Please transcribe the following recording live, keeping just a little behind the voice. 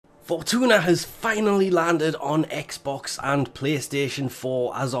Fortuna has finally landed on Xbox and PlayStation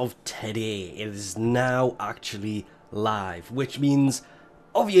 4 as of today. It is now actually live, which means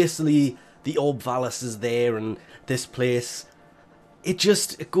obviously the Orb Vallis is there, and this place,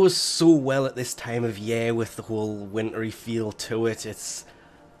 it goes so well at this time of year with the whole wintry feel to it.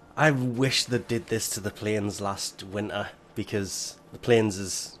 I wish they did this to the plains last winter, because the plains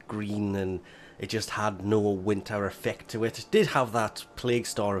is green and it just had no winter effect to it. It did have that Plague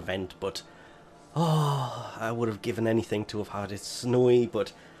Star event, but I would have given anything to have had it snowy.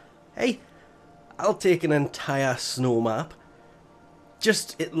 But hey, I'll take an entire snow map.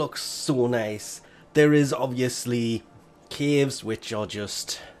 It looks so nice. There is obviously caves, which are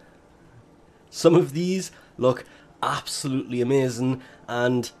just... Some of these look absolutely amazing,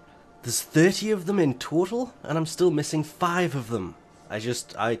 and there's 30 of them in total, and I'm still missing 5 of them.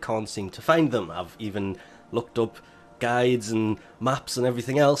 I can't seem to find them. I've even looked up guides and maps and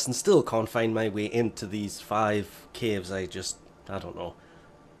everything else and still can't find my way into these 5 caves. I don't know.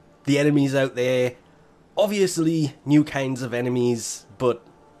 The enemies out there, obviously new kinds of enemies, but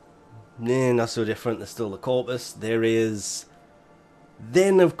not so different. They're still the corpus. There is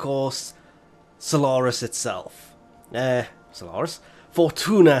then, of course, Solaris itself.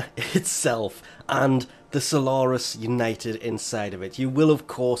 Fortuna itself, and the Solaris United inside of it. You will, of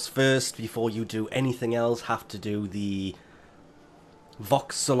course, first, before you do anything else, have to do the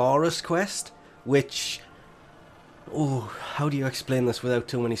Vox Solaris quest, which... how do you explain this without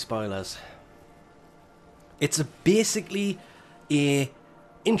too many spoilers? It's basically a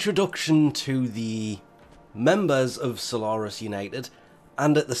introduction to the members of Solaris United,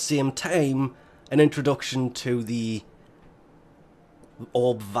 and at the same time, an introduction to the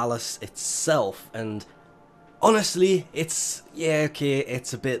Orb Vallis itself. And honestly, it's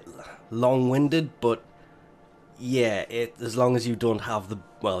a bit long-winded, but yeah, as long as you don't have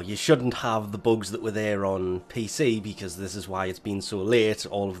you shouldn't have the bugs that were there on PC, because this is why it's been so late.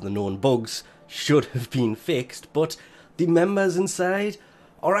 All of the known bugs should have been fixed, but the members inside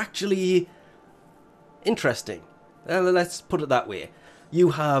are actually interesting. Let's put it that way. You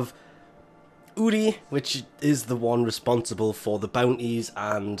have Udi, which is the one responsible for the bounties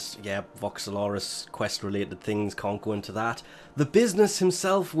and, yeah, Vox Solaris quest-related things, can't go into that. The business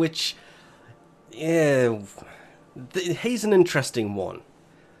himself, which, yeah, he's an interesting one.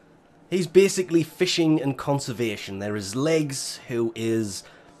 He's basically fishing and conservation. There is Legs, who is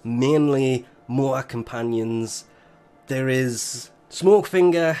mainly more companions. There is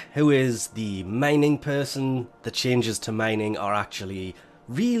Smokefinger, who is the mining person. The changes to mining are actually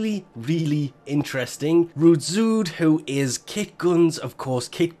really, really interesting. Rudzud, who is kitguns. Of course,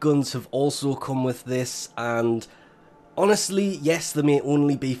 kitguns have also come with this, and honestly, yes, there may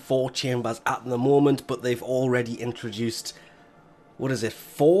only be 4 chambers at the moment, but they've already introduced,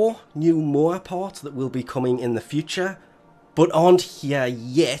 4 new Moa parts that will be coming in the future, but aren't here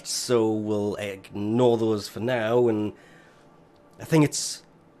yet, so we'll ignore those for now. And I think it's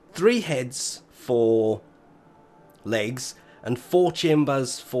 3 heads for Legs, and 4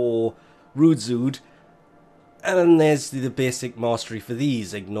 chambers for Rudzud, and then there's the basic mastery for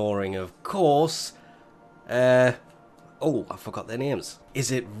these, ignoring, of course, I forgot their names.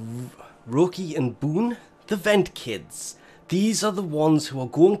 Is it Roki and Boone? The Vent Kids. These are the ones who are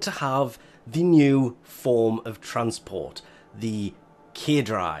going to have the new form of transport, the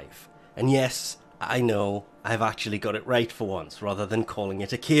K-Drive. And yes, I know, I've actually got it right for once, rather than calling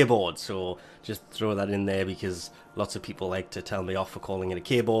it a keyboard, so just throw that in there, because lots of people like to tell me off for calling it a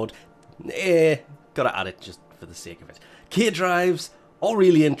keyboard. Gotta add it just for the sake of it. K-Drives are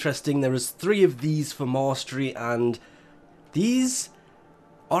really interesting. There is 3 of these for mastery, and these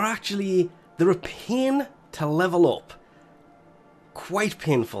are actually, they're a pain to level up. Quite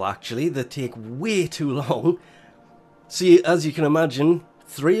painful, actually. They take way too long. See, as you can imagine,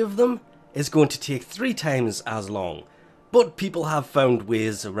 3 of them is going to take 3 times as long. But people have found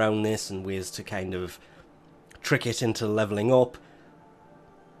ways around this and ways to kind of trick it into leveling up.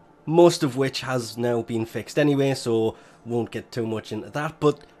 Most of which has now been fixed anyway, so won't get too much into that.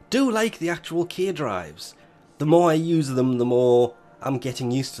 But do like the actual K-Drives. The more I use them, the more I'm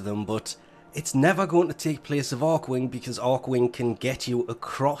getting used to them, but it's never going to take place of Archwing, because Archwing can get you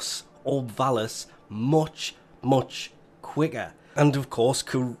across Orb Vallis much, much quicker. And of course,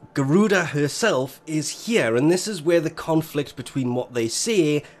 Garuda herself is here, and this is where the conflict between what they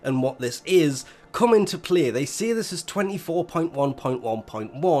say and what this is come into play. They say this is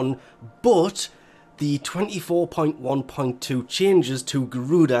 24.1.1.1, but the 24.1.2 changes to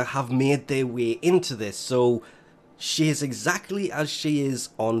Garuda have made their way into this, so she is exactly as she is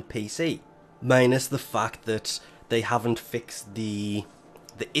on PC, minus the fact that they haven't fixed the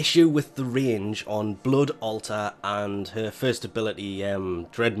The issue with the range on Blood Altar and her first ability,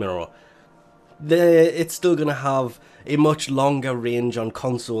 Dread Mirror, it's still going to have a much longer range on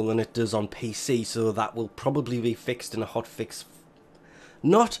console than it does on PC, so that will probably be fixed in a hotfix.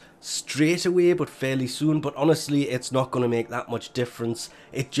 Not straight away, but fairly soon, but honestly, it's not going to make that much difference.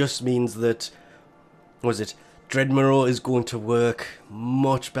 It just means that, Dread Mirror is going to work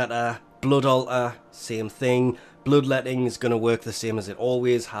much better. Blood Altar, same thing. Bloodletting is going to work the same as it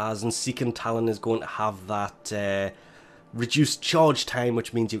always has, and Seeking Talon is going to have that reduced charge time,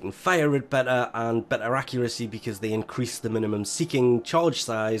 which means you can fire it better and better accuracy because they increase the minimum seeking charge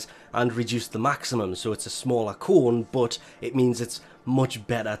size and reduce the maximum, so it's a smaller cone, but it means it's much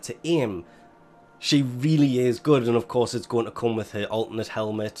better to aim. She really is good, and of course it's going to come with her alternate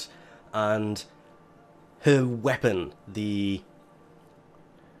helmet and her weapon, the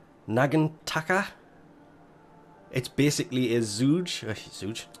Nagantaka. It's basically a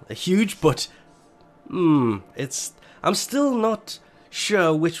huge, but I'm still not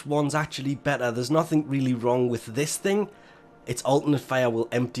sure which one's actually better. There's nothing really wrong with this thing. Its alternate fire will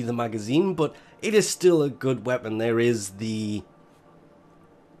empty the magazine, but it is still a good weapon. There is the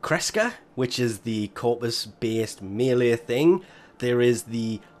Kreska, which is the corpus-based melee thing. There is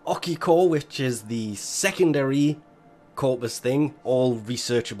the Okiko, which is the secondary corpus thing, all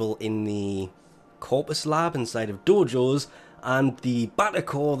researchable in the corpus lab inside of dojos, and the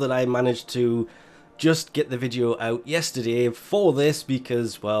Batacore that I managed to just get the video out yesterday for this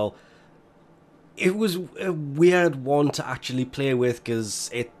because, well, it was a weird one to actually play with because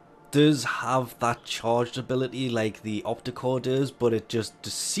it does have that charged ability like the Opticore does, but it just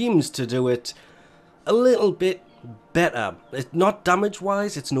seems to do it a little bit better. It's not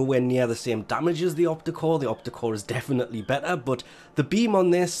damage-wise, it's nowhere near the same damage as the Opticore. The Opticore is definitely better, but the beam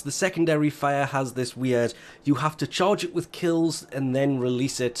on this, the secondary fire, has this weird, you have to charge it with kills and then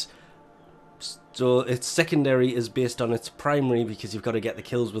release it. So its secondary is based on its primary because you've got to get the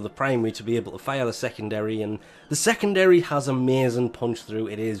kills with the primary to be able to fire the secondary, and the secondary has amazing punch through.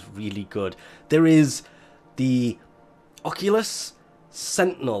 It is really good. There is the Oculus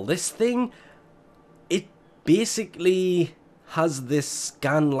Sentinel. This thing, it basically has this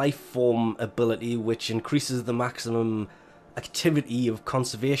scan life form ability which increases the maximum activity of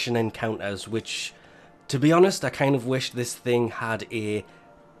conservation encounters, which, to be honest, I kind of wish this thing had a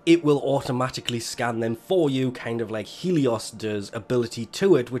it will automatically scan them for you, kind of like Helios does, ability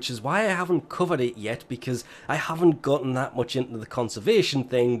to it, which is why I haven't covered it yet, because I haven't gotten that much into the conservation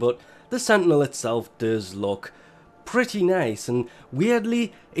thing, but the Sentinel itself does look pretty nice, and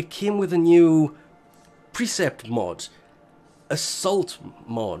weirdly, it came with a new Precept mod, Assault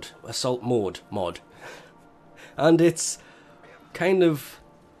mode, and it's kind of,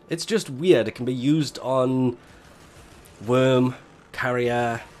 it's just weird. It can be used on Worm,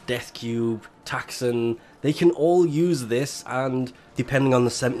 Carrier, Death Cube, Taxon. They can all use this, and depending on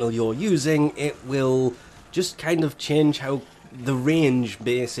the Sentinel you're using, it will just kind of change how the range,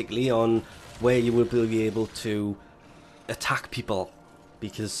 basically, on where you will be able to attack people,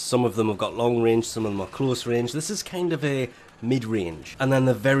 because some of them have got long range, some of them are close range. This is kind of a mid-range. And then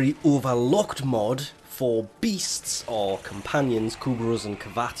the very overlooked mod for beasts, or companions, Kubras and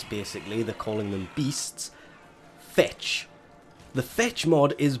Kavats basically, they're calling them beasts, Fetch. The Fetch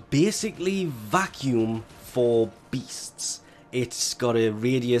mod is basically vacuum for beasts. It's got a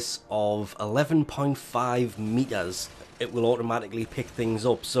radius of 11.5 meters. It will automatically pick things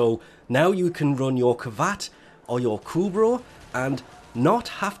up. So now you can run your Kavat or your Kubro and not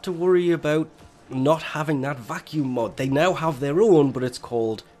have to worry about not having that vacuum mod. They now have their own, but it's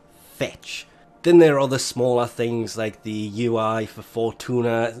called Fetch. Then there are other smaller things like the UI for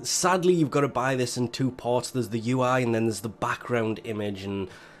Fortuna. Sadly, you've got to buy this in two parts. There's the UI and then there's the background image, and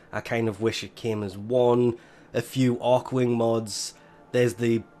I kind of wish it came as one. A few Arcwing mods. There's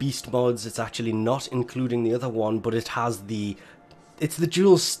the Beast mods. It's actually not including the other one, but it has it's the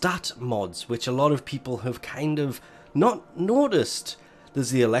dual stat mods, which a lot of people have kind of not noticed.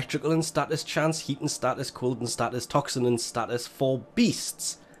 There's the electrical and status chance, heat and status, cold and status, toxin and status for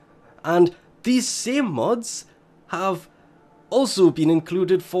beasts. And these same mods have also been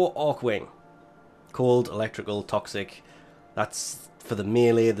included for Arcwing. Cold, electrical, toxic. That's for the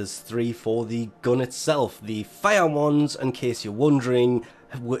melee. There's 3 for the gun itself. The fire ones, in case you're wondering,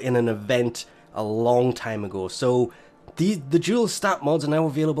 were in an event a long time ago. So the dual stat mods are now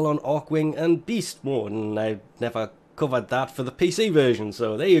available on Arcwing and Beast mode, and I never covered that for the PC version,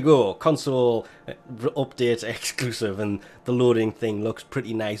 so there you go. Console update exclusive, and the loading thing looks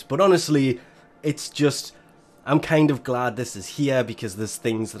pretty nice, but honestly, it's just, I'm kind of glad this is here because there's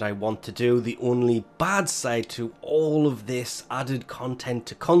things that I want to do. The only bad side to all of this added content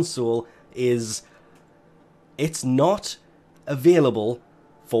to console is it's not available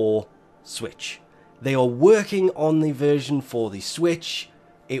for Switch. They are working on the version for the Switch.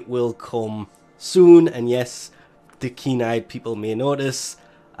 It will come soon, and yes, the keen-eyed people may notice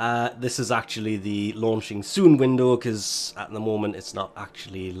this is actually the launching soon window because at the moment it's not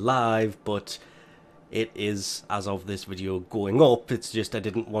actually live, but it is, as of this video going up. It's just I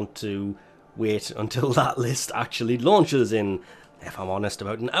didn't want to wait until that list actually launches in, if I'm honest,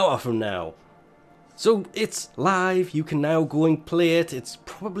 about an hour from now. So it's live, you can now go and play it. It's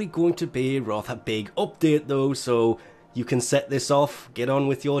probably going to be a rather big update though, so you can set this off, get on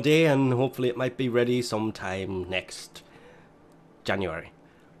with your day, and hopefully it might be ready sometime next January.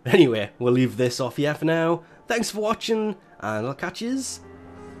 Anyway, we'll leave this off here for now. Thanks for watching, and I'll catch yous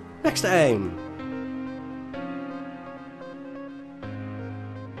next time.